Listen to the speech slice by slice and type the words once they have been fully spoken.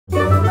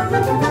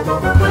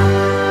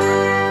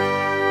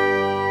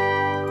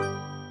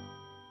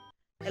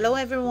Hello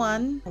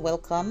everyone,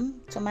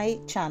 welcome to my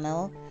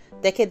channel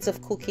Decades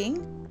of Cooking,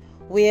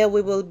 where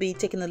we will be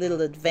taking a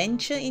little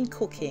adventure in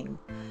cooking.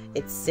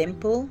 It's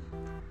simple,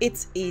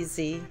 it's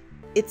easy,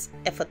 it's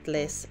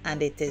effortless,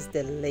 and it is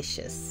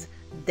delicious.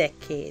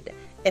 Decade,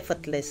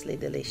 effortlessly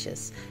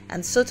delicious.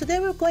 And so today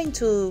we're going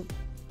to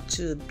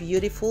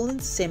beautiful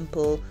and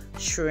simple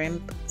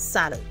shrimp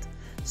salad.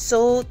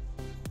 So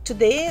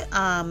today,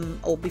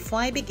 before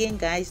I begin,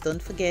 guys,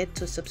 don't forget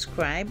to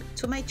subscribe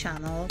to my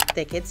channel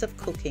Decades of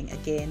Cooking.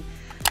 Again,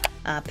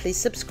 please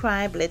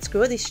subscribe. Let's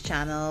grow this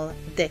channel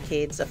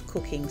Decades of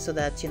Cooking, so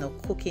that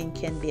cooking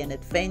can be an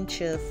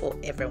adventure for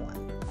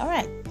everyone. All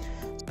right,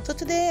 so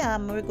today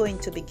we're going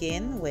to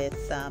begin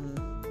with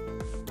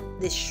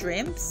the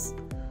shrimps.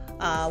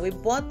 We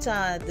bought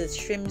the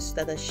shrimps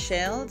that are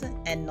shelled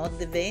and not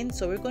deveined,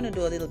 so we're going to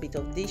do a little bit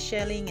of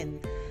deshelling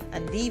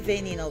and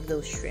deveining of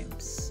those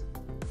shrimps.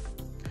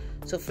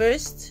 So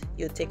first,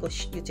 you take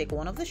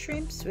one of the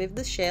shrimps with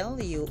the shell,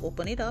 you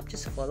open it up,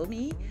 just follow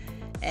me,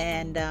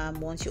 and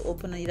once you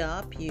open it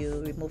up,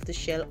 you remove the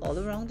shell all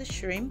around the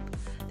shrimp.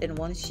 Then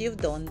once you've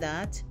done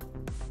that,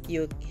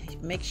 you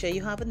make sure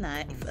you have a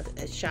knife,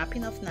 a sharp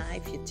enough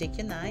knife. You take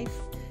your knife,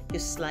 you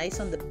slice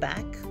on the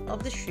back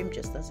of the shrimp,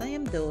 just as I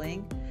am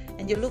doing,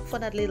 and you look for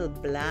that little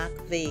black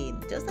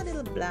vein, just a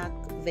little black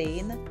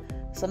vein,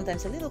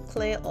 sometimes a little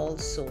clear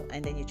also,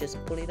 and then you just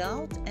pull it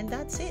out, and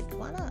that's it.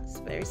 Voila, it's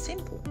very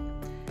simple.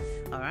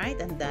 All right,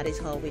 and that is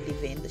how we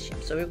devein the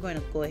shrimp. So we're going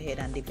to go ahead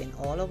and devein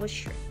all our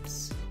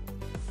shrimps.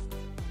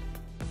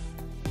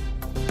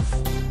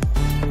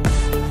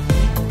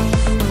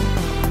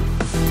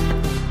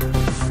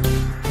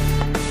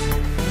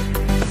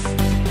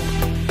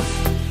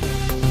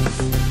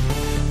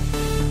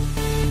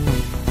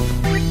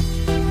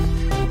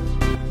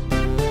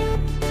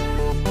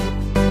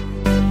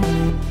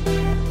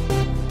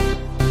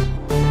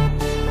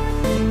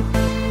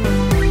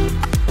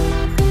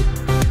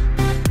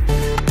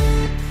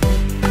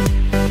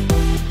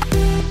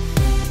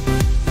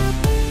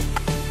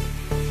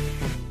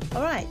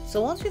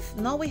 So once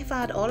we've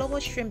had all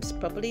our shrimps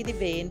properly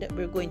deveined,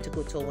 we're going to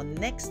go to our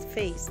next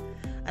phase,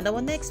 and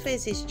our next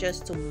phase is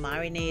just to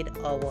marinate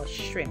our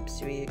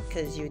shrimps,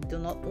 because you do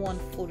not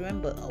want food.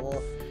 Remember,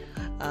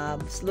 our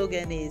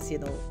slogan is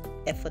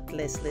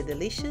effortlessly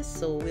delicious,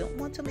 so we don't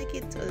want to make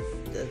it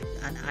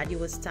an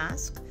arduous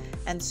task.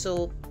 And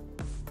so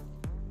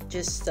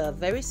just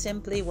very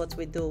simply, what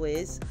we do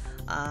is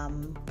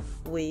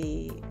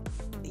we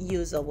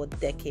use our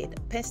Dekkade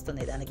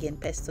Pastonade. And again,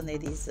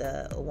 Pastonade is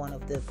one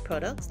of the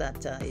products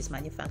that is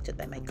manufactured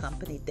by my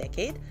company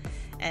Dekkade.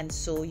 And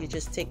so you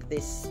just take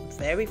this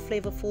very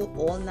flavorful,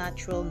 all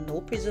natural,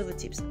 no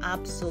preservatives,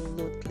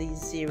 absolutely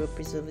zero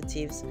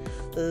preservatives,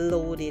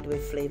 loaded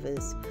with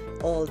flavors,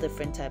 all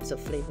different types of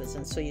flavors.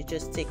 And so you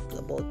just take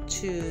about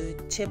 2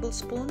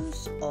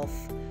 tablespoons of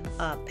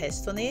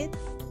Pastonade.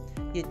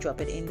 You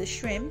drop it in the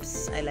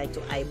shrimps. I like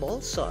to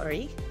eyeball,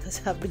 sorry, because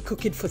I've been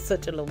cooking for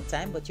such a long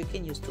time, but you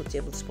can use 2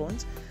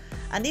 tablespoons.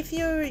 And if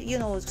you're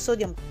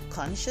sodium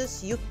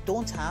conscious, you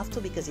don't have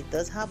to, because it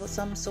does have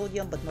some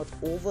sodium, but not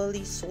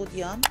overly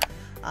sodium.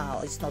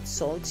 It's not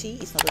salty,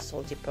 it's not a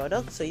salty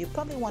product, so you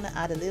probably want to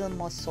add a little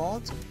more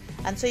salt.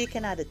 And so you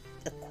can add a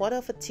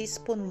 1/4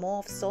 teaspoon more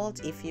of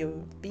salt. If you're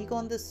big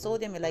on the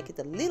sodium, you like it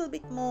a little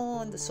bit more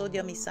on the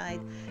sodium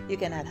side, you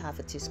can add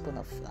 1/2 teaspoon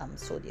of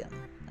sodium.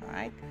 All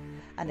right,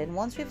 and then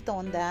once we've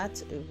done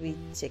that, we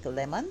take a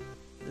lemon,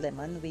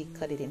 we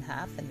cut it in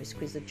half, and we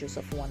squeeze the juice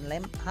of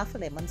half a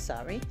lemon,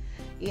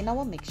 in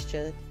our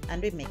mixture,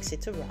 and we mix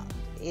it around.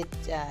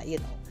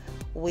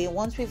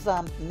 Once we've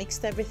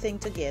mixed everything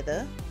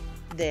together,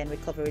 then we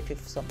cover it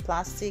with some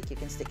plastic. You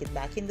can stick it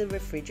back in the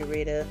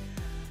refrigerator,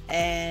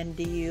 and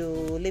you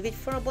leave it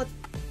for about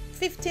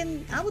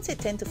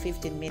 10 to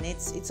 15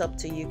 minutes. It's up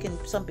to you.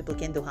 Some people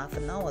can do half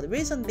an hour. The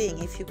reason being,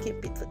 if you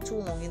keep it for too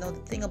long, the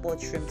thing about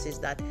shrimps is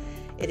that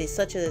it is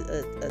such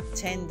a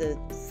tender,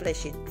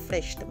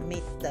 fleshed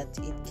meat that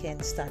it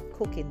can start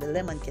cooking. The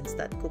lemon can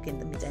start cooking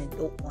the meat, and you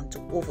don't want to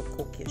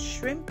overcook your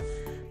shrimp,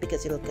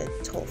 because it'll get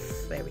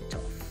tough, very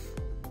tough.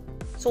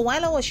 So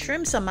while our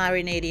shrimps are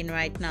marinating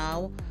right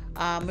now,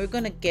 we're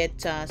gonna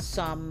get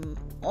some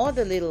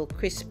other little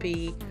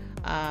crispy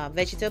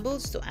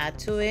vegetables to add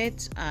to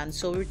it. And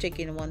so we're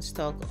taking 1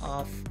 stalk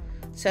of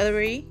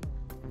celery,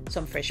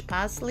 some fresh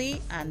parsley,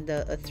 and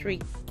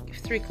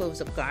 3 cloves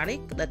of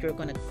garlic that we're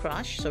going to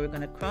crush. So we're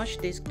going to crush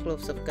these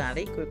cloves of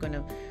garlic. We're going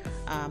to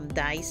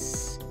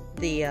dice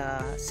the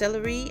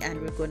celery, and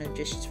we're going to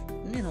just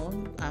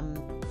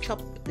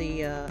chop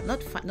the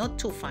not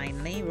too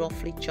finely,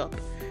 roughly chop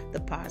the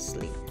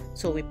parsley.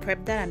 So we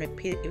prep that, and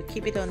we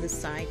keep it on the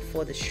side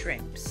for the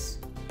shrimps.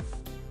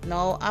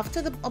 Now,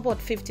 after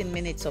about 15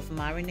 minutes of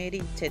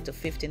marinating, 10 to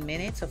 15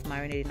 minutes of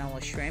marinating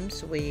our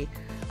shrimps, we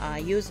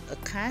use a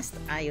cast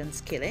iron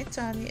skillet,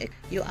 and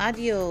you add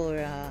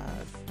your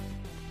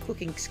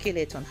cooking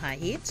skillet on high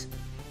heat.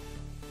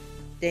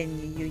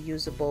 Then you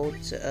use about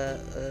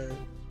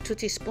 2 2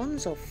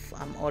 teaspoons of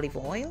olive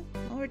oil,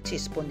 or a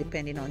teaspoon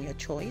depending on your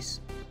choice,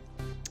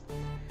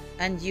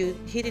 and you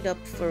heat it up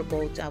for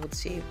about, I would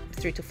say,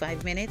 3 to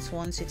 5 minutes.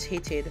 Once it's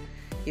heated,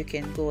 you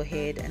can go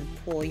ahead and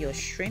pour your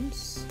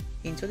shrimps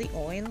into the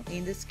oil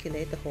in the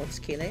skillet, the hot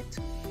skillet,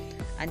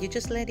 and you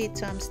just let it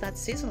start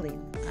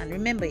sizzling. And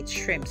remember, it's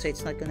shrimp, so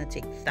it's not going to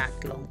take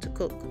that long to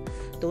cook.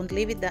 Don't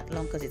leave it that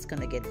long because it's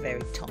going to get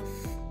very tough.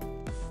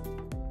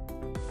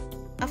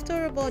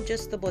 After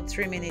just about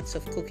 3 minutes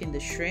of cooking the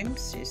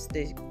shrimps,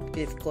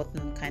 they've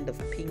gotten kind of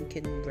pink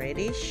and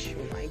reddish,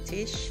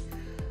 whitish.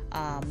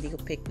 The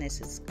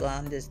opaqueness is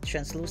gone, the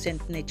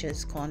translucent nature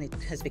is gone, it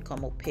has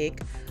become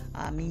opaque.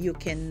 You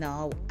can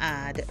now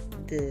add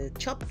the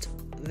chopped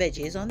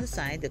veggies on the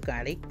side, the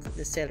garlic,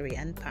 the celery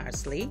and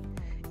parsley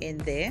in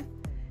there.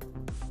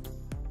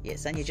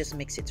 Yes, and you just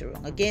mix it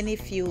around. Again,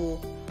 if you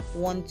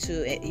want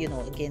to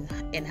again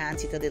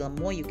enhance it a little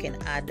more, you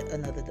can add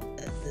another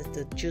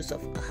the juice of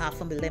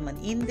half of a lemon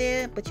in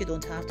there, but you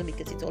don't have to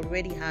because it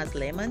already has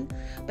lemon,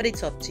 but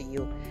it's up to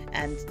you.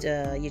 And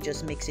you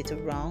just mix it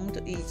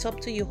around. It's up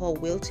to you how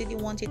wilted you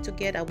want it to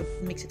get. I would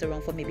mix it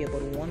around for maybe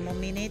about 1 more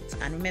minute.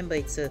 And remember,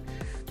 it's a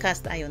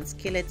cast iron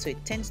skillet, so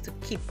it tends to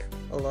keep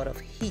a lot of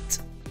heat.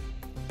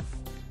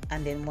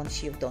 And then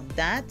once you've done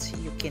that,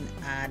 you can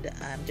add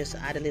just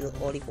add a little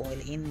olive oil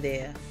in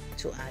there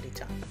to add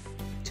it up,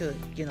 to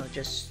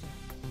just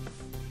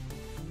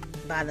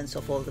balance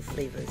of all the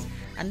flavors.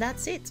 And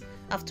that's it.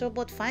 After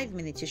about 5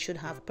 minutes, you should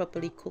have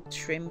properly cooked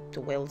shrimp,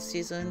 well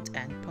seasoned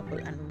and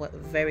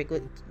very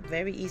good,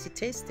 very easy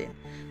tasting,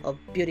 or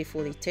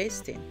beautifully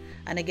tasting.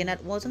 And again,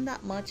 that wasn't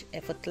that much,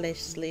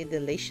 effortlessly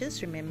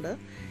delicious, remember.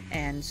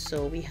 And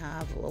so we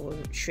have our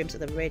shrimps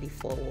that are ready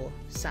for our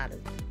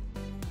salad.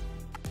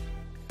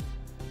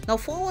 Now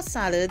for our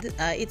salad,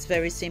 it's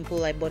very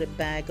simple. I bought a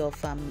bag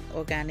of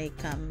organic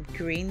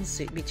greens,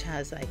 which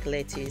has like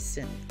lettuce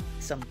and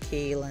some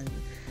kale and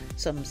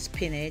some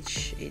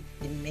spinach. It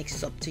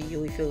makes up to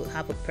you. If you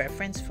have a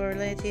preference for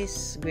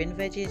lettuce, green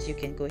veggies, you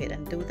can go ahead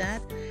and do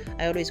that.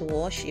 I always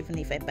wash, even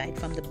if I buy it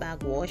from the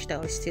bag washed, I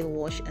will still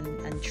wash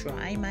and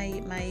dry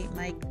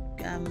my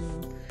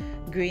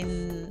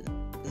green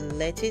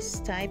lettuce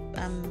type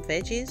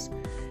veggies.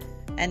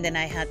 And then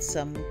I had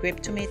some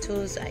grape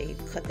tomatoes. I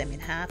cut them in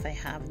half. I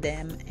have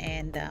them,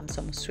 and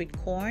some sweet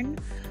corn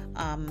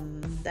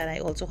that I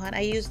also had.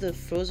 I used the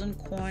frozen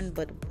corn,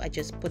 but I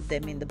just put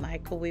them in the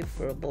microwave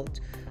for about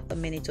a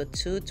minute or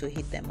two to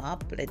heat them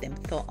up, let them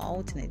thaw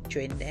out, and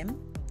drain them,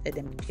 let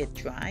them get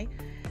dry.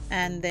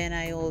 And then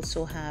I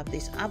also have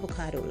this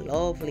avocado,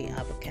 lovely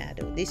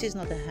avocado. This is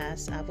not a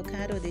Hass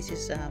avocado. This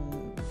is a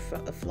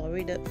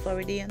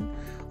Floridian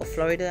or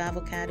Florida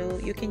avocado.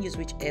 You can use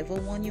whichever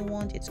one you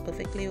want. It's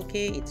perfectly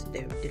okay.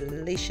 They're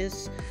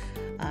delicious,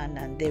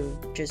 and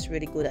they're just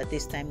really good at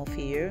this time of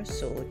year.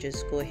 So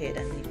just go ahead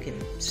and you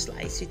can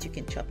slice it. You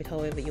can chop it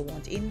however you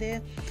want in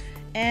there.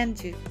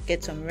 And you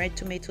get some red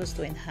tomatoes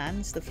to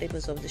enhance the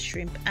flavors of the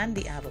shrimp and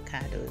the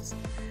avocados.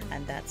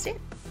 And that's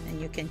it.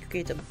 And you can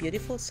create a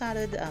beautiful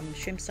salad,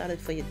 shrimp salad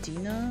for your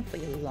dinner, for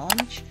your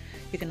lunch.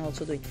 You can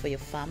also do it for your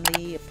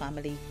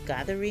family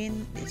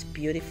gathering. It's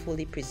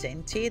beautifully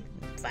presented,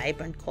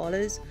 vibrant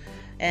colors.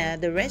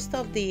 The rest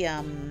of the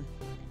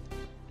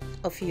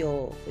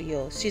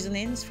your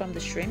seasonings from the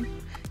shrimp,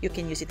 you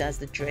can use it as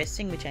the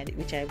dressing, which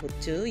I would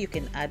do. You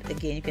can add,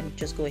 again, you can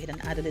just go ahead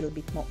and add a little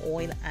bit more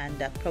oil and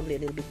probably a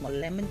little bit more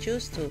lemon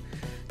juice to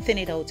thin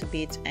it out a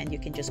bit, and you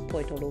can just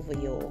pour it all over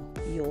your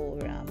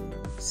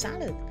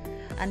salad.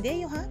 And there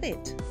you have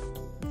it.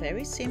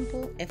 Very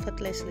simple,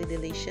 effortlessly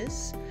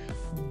delicious,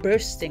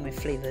 bursting with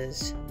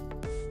flavors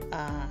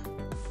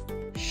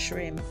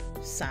shrimp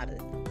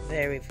salad.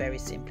 Very, very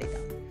simply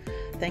done.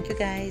 Thank you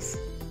guys.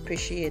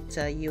 Appreciate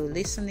you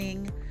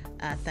listening.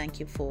 Thank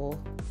you for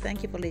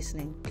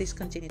listening. Please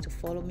continue to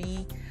follow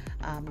me,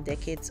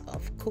 Decades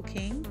of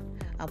Cooking,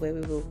 where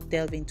we will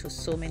delve into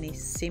so many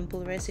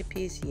simple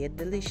recipes, yet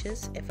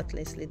delicious,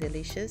 effortlessly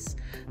delicious.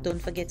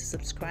 Don't forget to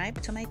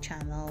subscribe to my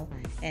channel,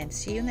 and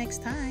see you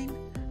next time.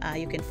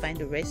 You can find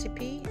the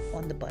recipe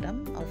on the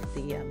bottom of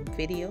the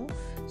video,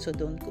 so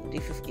don't go,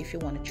 if you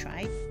want to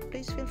try it,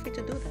 please feel free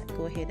to do that.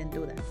 Go ahead and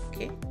do that.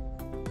 Okay.